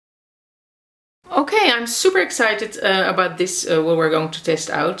Okay, I'm super excited about this, what we're going to test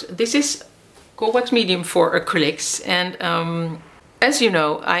out. This is coldwax medium for acrylics, and as you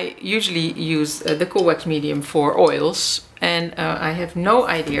know, I usually use the coldwax medium for oils, and I have no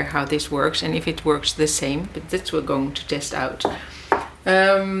idea how this works and if it works the same, but that's what we're going to test out.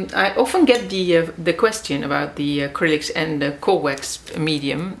 I often get the question about the acrylics and the coldwax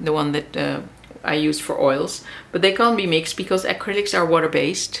medium, the one that I use for oils, but they can't be mixed because acrylics are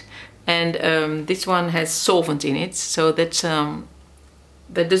water-based, and this one has solvent in it, so that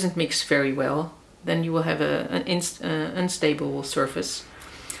doesn't mix very well. Then you will have an unstable surface.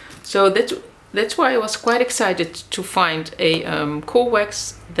 So that's why I was quite excited to find a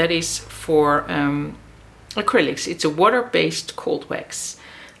coldwax that is for acrylics. It's a water-based cold wax.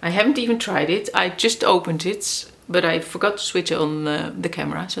 I haven't even tried it. I just opened it, but I forgot to switch on the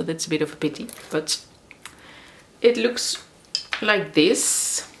camera, so that's a bit of a pity. But it looks like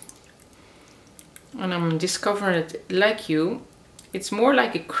this, and I'm discovering it like you. It's more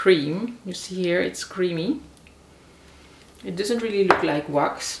like a cream. You see here, it's creamy. It doesn't really look like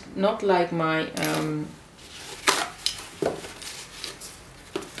wax, not like my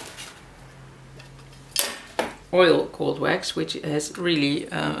oil cold wax, which has really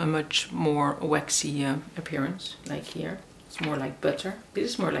a much more waxy appearance, like here. It's more like butter.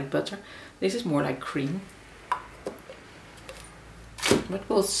 This is more like butter. This is more like cream. But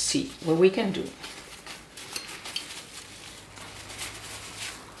we'll see what we can do.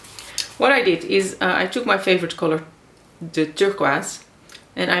 What I did is I took my favorite color, the turquoise,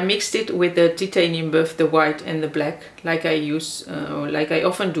 and I mixed it with the titanium buff, the white and the black, like I use, like I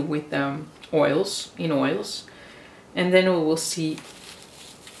often do with oils, in oils. And then we will see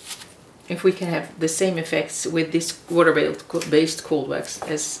if we can have the same effects with this water-based cold wax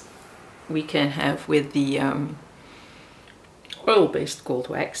as we can have with the oil-based cold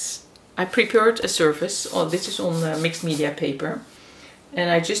wax. I prepared a surface. Oh, this is on mixed media paper, and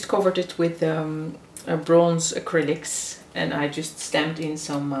I just covered it with a bronze acrylics, and I just stamped in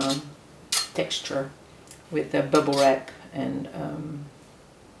some texture with a bubble wrap and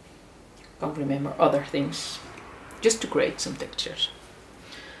can't remember other things, just to create some textures.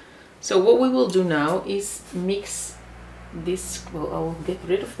 So what we will do now is mix this. Well, I'll get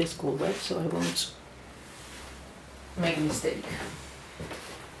rid of this cold wax so I won't make a mistake.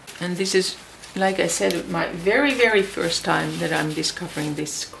 And this is, like I said, my very first time that I'm discovering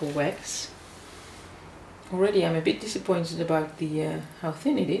this cold wax. Already I'm a bit disappointed about the how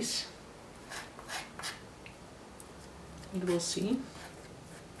thin it is. And we'll see.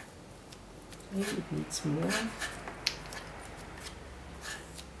 Maybe it needs more.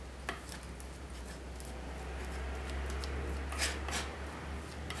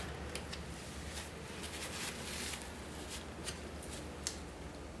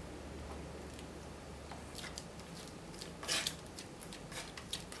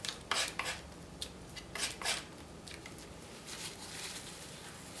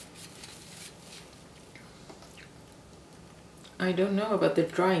 I don't know about the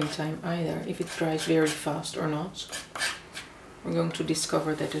drying time either, if it dries very fast or not. We're going to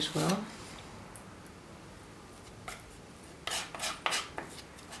discover that as well.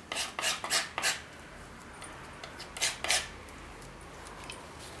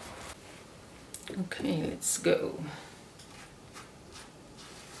 Okay, let's go.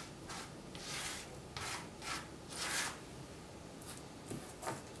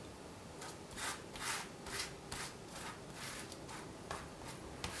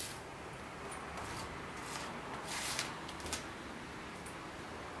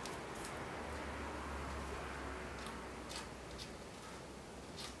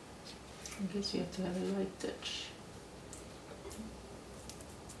 I guess you have to have a light touch.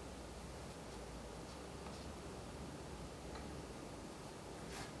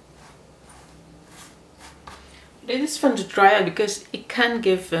 It is fun to try out because it can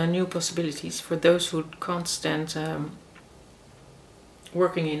give new possibilities for those who can't stand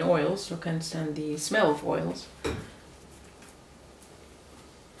working in oils or can't stand the smell of oils.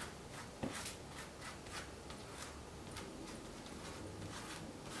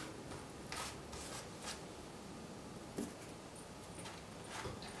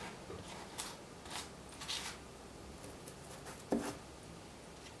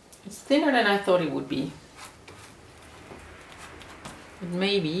 It's thinner than I thought it would be. But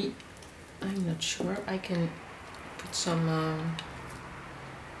maybe, I'm not sure, I can put some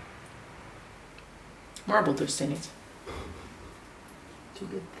marble dust in it to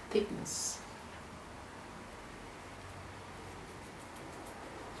get the thickness.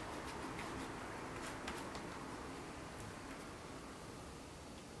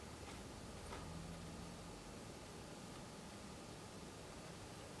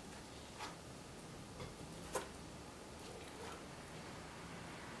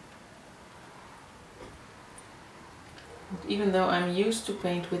 Even though I'm used to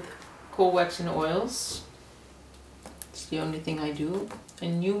paint with cold wax and oils, it's the only thing I do. A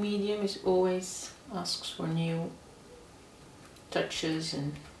new medium is always asks for new touches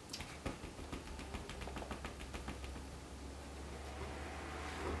and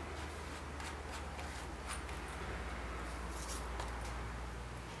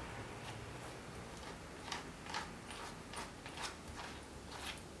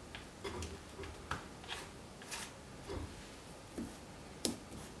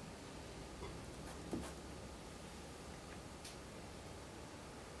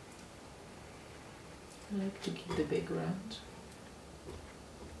I like to keep the background.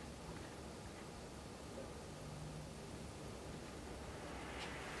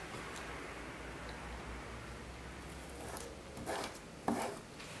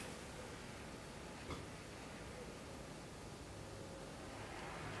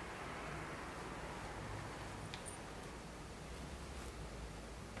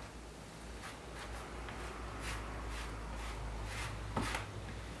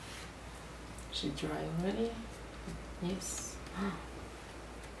 Is it dry already? Yes.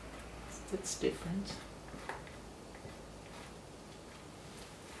 That's different.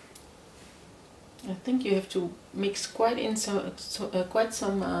 I think you have to mix quite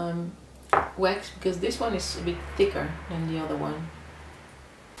some wax, because this one is a bit thicker than the other one.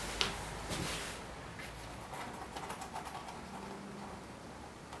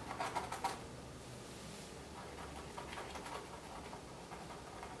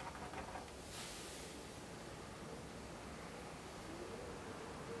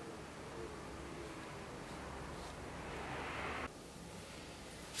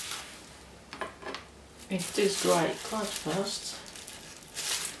 It does dry quite fast,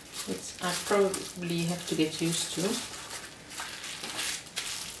 which I probably have to get used to.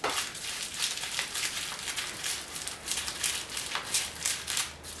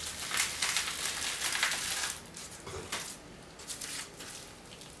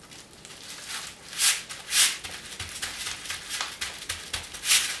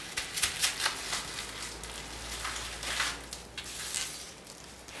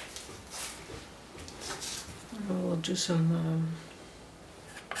 We'll do some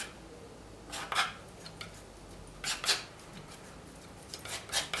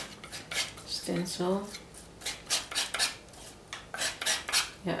stencil.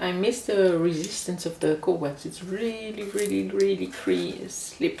 Yeah, I miss the resistance of the cold wax. It's really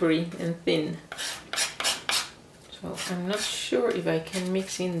slippery and thin. So I'm not sure if I can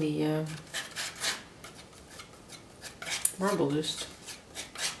mix in the marble dust.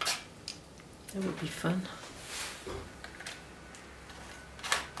 That would be fun.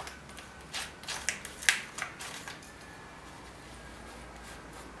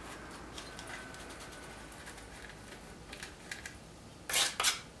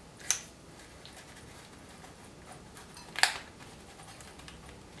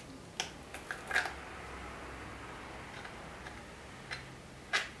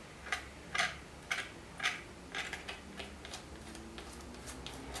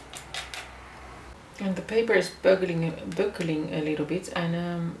 And the paper is buckling a little bit,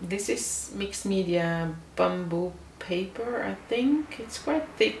 and this is mixed media bamboo paper, I think. It's quite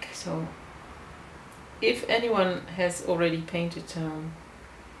thick, so if anyone has already painted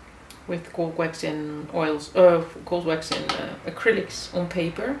with cold wax and oils, cold wax and acrylics on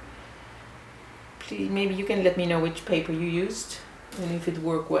paper, please, maybe you can let me know which paper you used and if it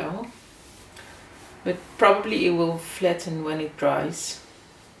worked well. But probably it will flatten when it dries.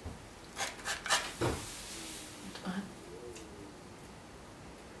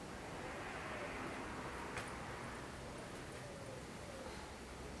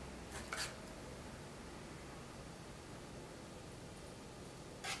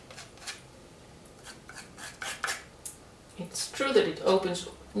 It's true that it opens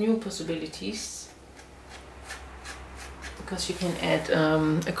new possibilities, because you can add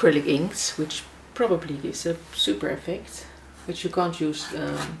acrylic inks, which probably gives a super effect, which you can't use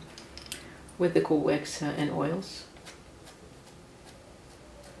with the cold wax and oils.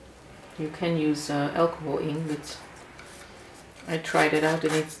 You can use alcohol ink, but I tried it out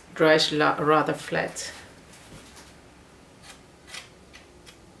and it dries rather flat.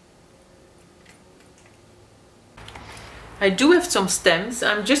 I do have some stems.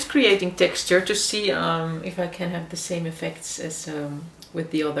 I'm just creating texture to see if I can have the same effects as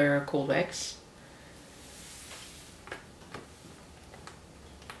with the other cold wax.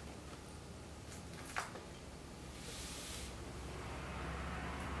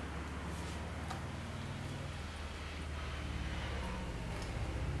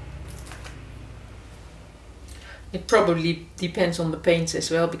 It probably depends on the paints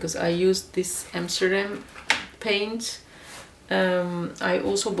as well, because I used this Amsterdam paint. I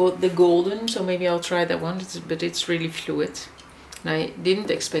also bought the golden, so maybe I'll try that one, but it's really fluid. And I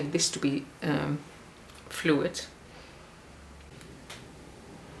didn't expect this to be fluid.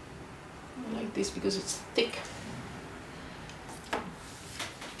 I like this because it's thick.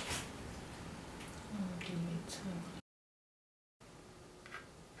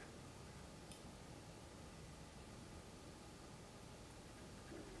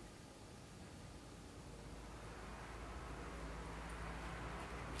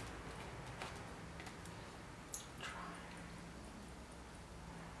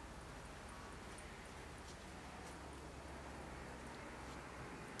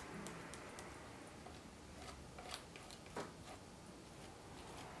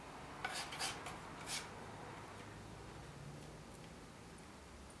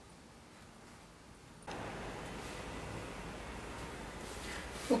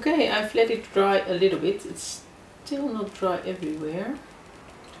 Okay, I've let it dry a little bit. It's still not dry everywhere.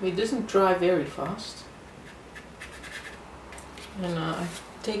 It doesn't dry very fast. And I've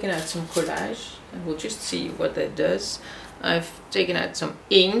taken out some collage, and we'll just see what that does. I've taken out some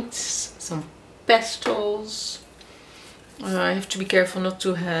inks, some pastels. I have to be careful not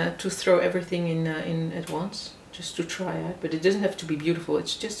to throw everything in at once, just to try out. But it doesn't have to be beautiful,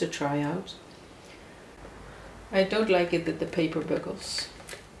 it's just a try out. I don't like it that the paper buckles.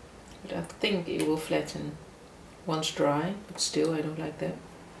 But I think it will flatten once dry, but still I don't like that.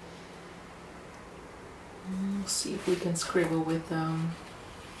 We'll see if we can scribble with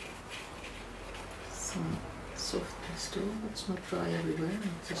some soft pastel. It's not dry everywhere,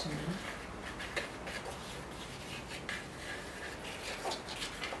 it doesn't matter.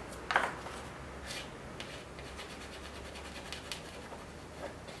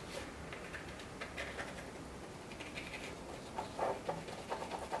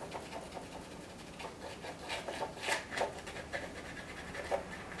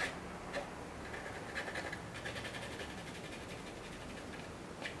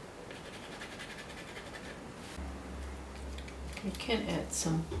 We can add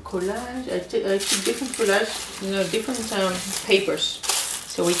some collage. I took different collage, different papers,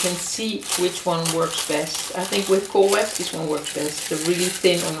 so we can see which one works best. I think with coldwax this one works best, the really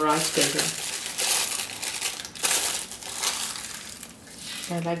thin on rice paper.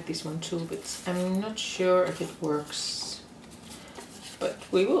 I like this one too, but I'm not sure if it works. But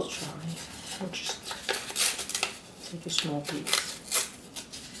we will try. We'll just take a small piece.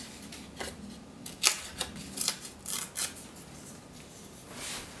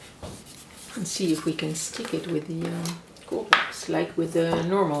 And see if we can stick it with the cold wax, like with the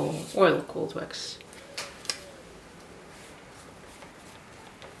normal oil cold wax.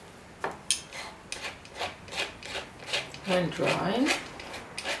 When dry,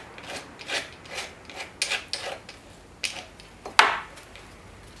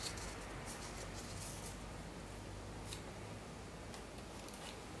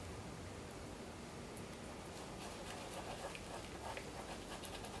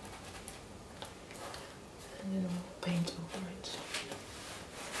 and then we'll paint over it.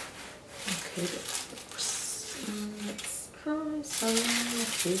 Okay, let's try some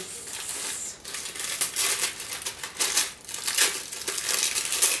of this.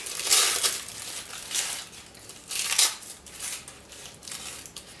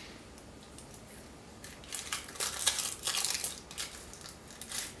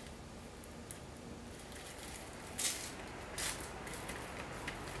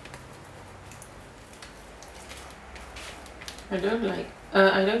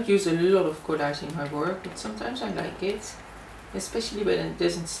 I don't use a lot of collage in my work, but sometimes I like it, especially when it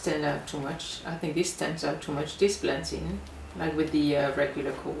doesn't stand out too much. I think this stands out too much. This blends in, like with the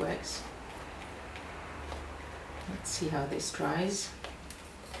regular cold wax. Let's see how this dries.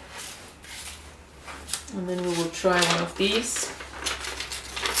 And then we will try one of these.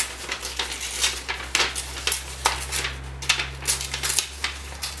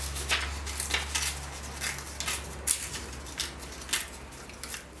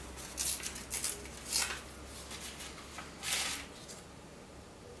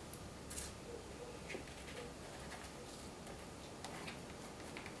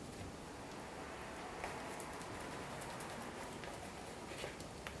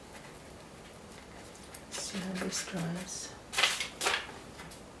 See how this dries.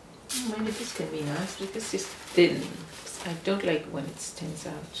 Maybe this can be nice, but this is thin. I don't like when it stands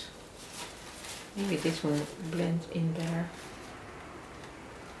out. Maybe this will blend in better.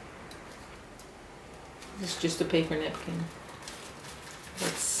 This is just a paper napkin.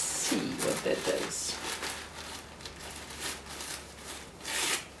 Let's see what that does.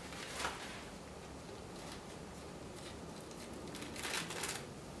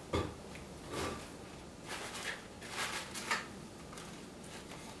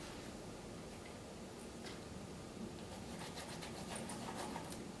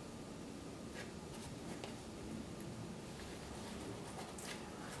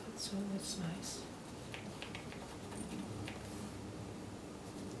 so that's nice.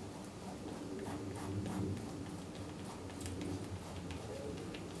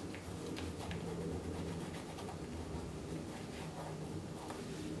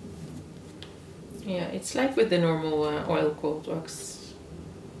 Yeah, it's like with the normal oil cold wax.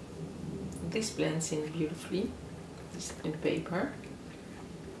 This blends in beautifully, this in paper.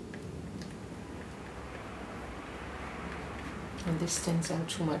 And this stands out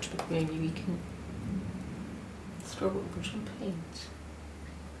too much, but maybe we can throw over some paint.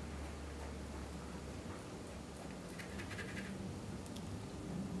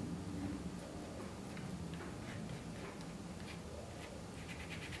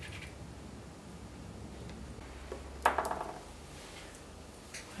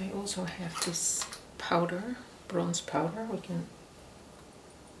 I also have this powder, bronze powder. We can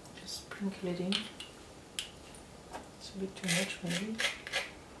just sprinkle it in. It's a bit too much maybe.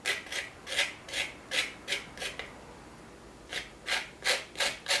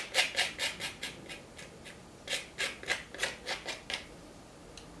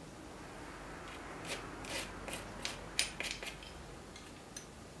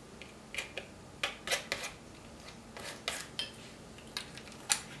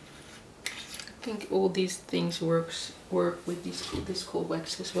 I think all these things work with this cold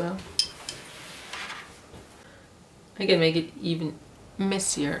wax as well. I can make it even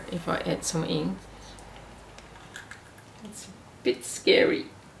messier if I add some ink. It's a bit scary.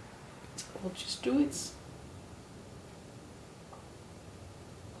 I'll just do it.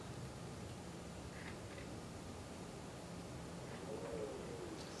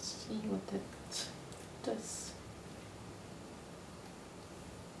 See what that does.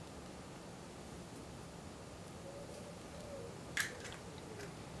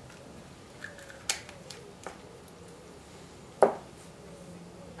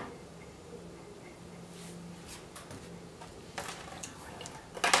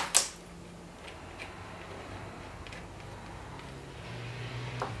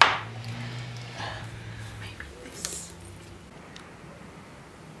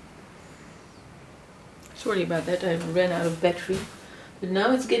 Sorry about that, I ran out of battery. But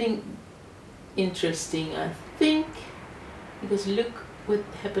now it's getting interesting, I think, because look what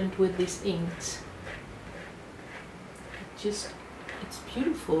happened with this ink. It's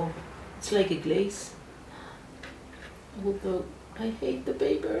beautiful. It's like a glaze. Although I hate the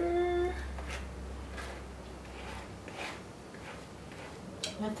paper.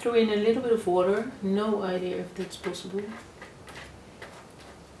 I threw in a little bit of water. No idea if that's possible.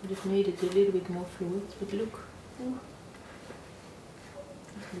 Would have made it a little bit more fluid, but look, oh,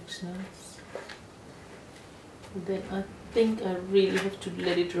 it looks nice. But then I think I really have to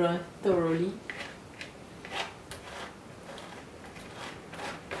let it dry thoroughly.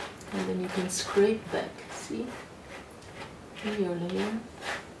 And then you can scrape back, see, in your layer.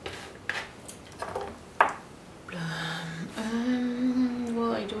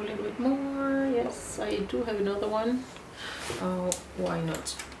 Well, I do a little bit more. Yes, I do have another one. Oh, why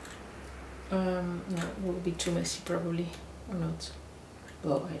not? No, it will be too messy probably, or not.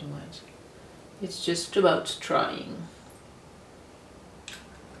 Well, I don't mind. It's just about trying.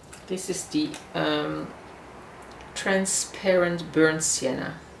 This is the transparent burnt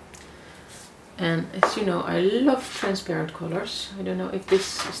sienna. And as you know, I love transparent colors. I don't know if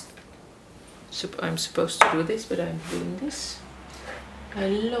this is... I'm supposed to do this, but I'm doing this. I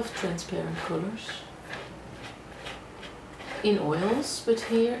love transparent colors in oils, but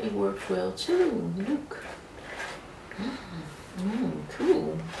here it worked well too. Look.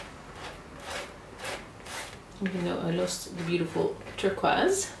 Cool. Even though I lost the beautiful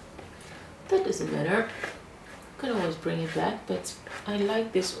turquoise, that doesn't matter. I can always bring it back, but I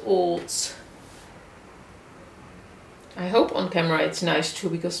like this old. I hope on camera it's nice too,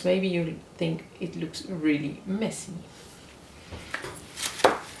 because maybe you think it looks really messy.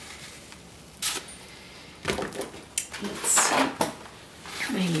 Let's see.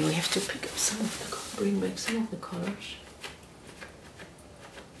 Maybe we have to pick up some of the, bring back some of the colors.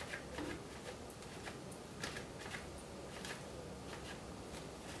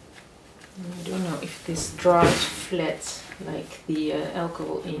 I don't know if this dries flat like the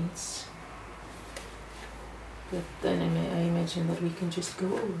alcohol inks, but then I imagine that we can just go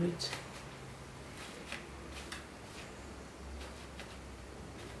over it.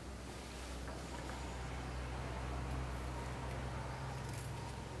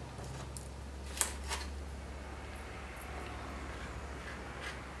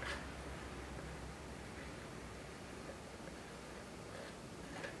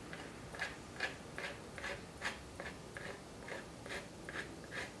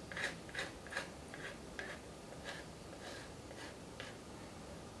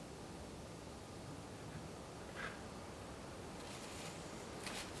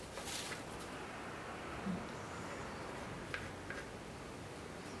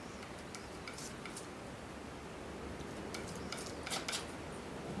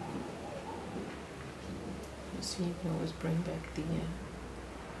 see, you can always bring back the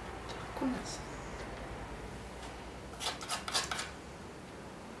corners.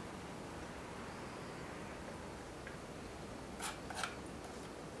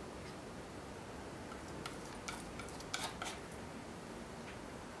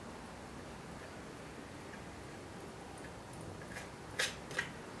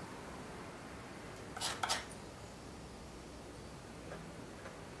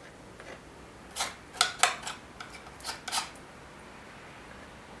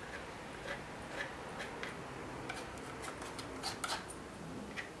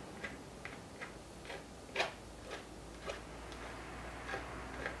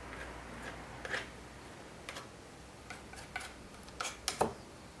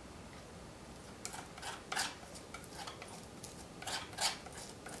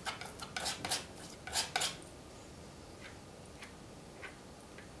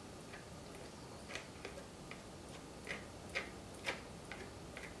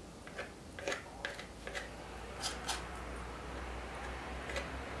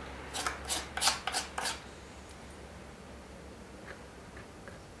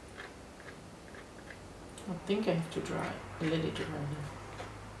 I think I have to let it dry now.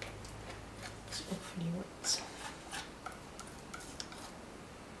 It's awfully wet.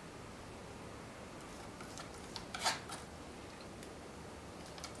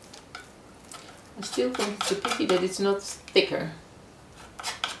 I still think it's a pity that it's not thicker.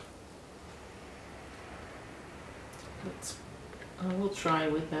 But I will try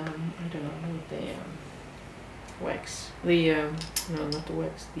with I don't know, with the wax. No, not the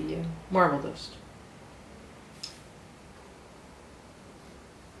wax, the marble dust.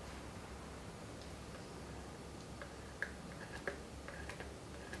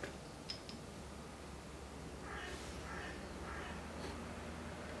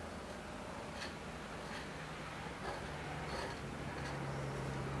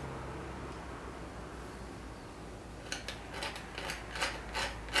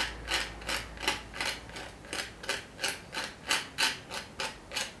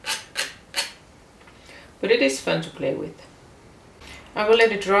 But it is fun to play with. I will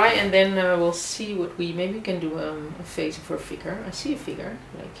let it dry and then we'll see what maybe we can do a face for a figure. I see a figure,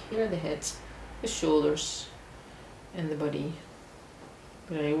 like here the head, the shoulders and the body.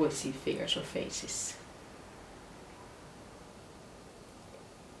 But I always see figures or faces.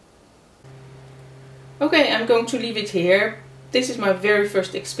 Okay, I'm going to leave it here. This is my very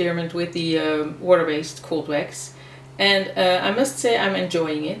first experiment with the water-based cold wax. And I must say I'm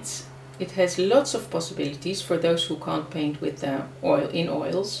enjoying it. It has lots of possibilities for those who can't paint with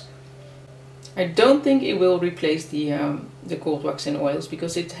oils. I don't think it will replace the cold wax and oils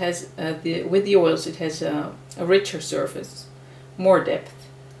because it has with the oils it has a richer surface, more depth,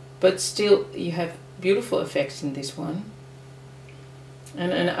 but still you have beautiful effects in this one.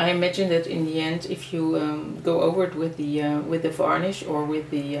 And I imagine that in the end, if you go over it with the varnish or with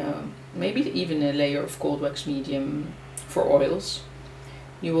the maybe even a layer of cold wax medium for oils,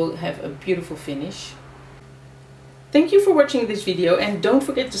 you will have a beautiful finish. Thank you for watching this video and don't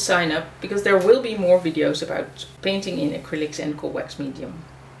forget to sign up because there will be more videos about painting in acrylics and cold wax medium.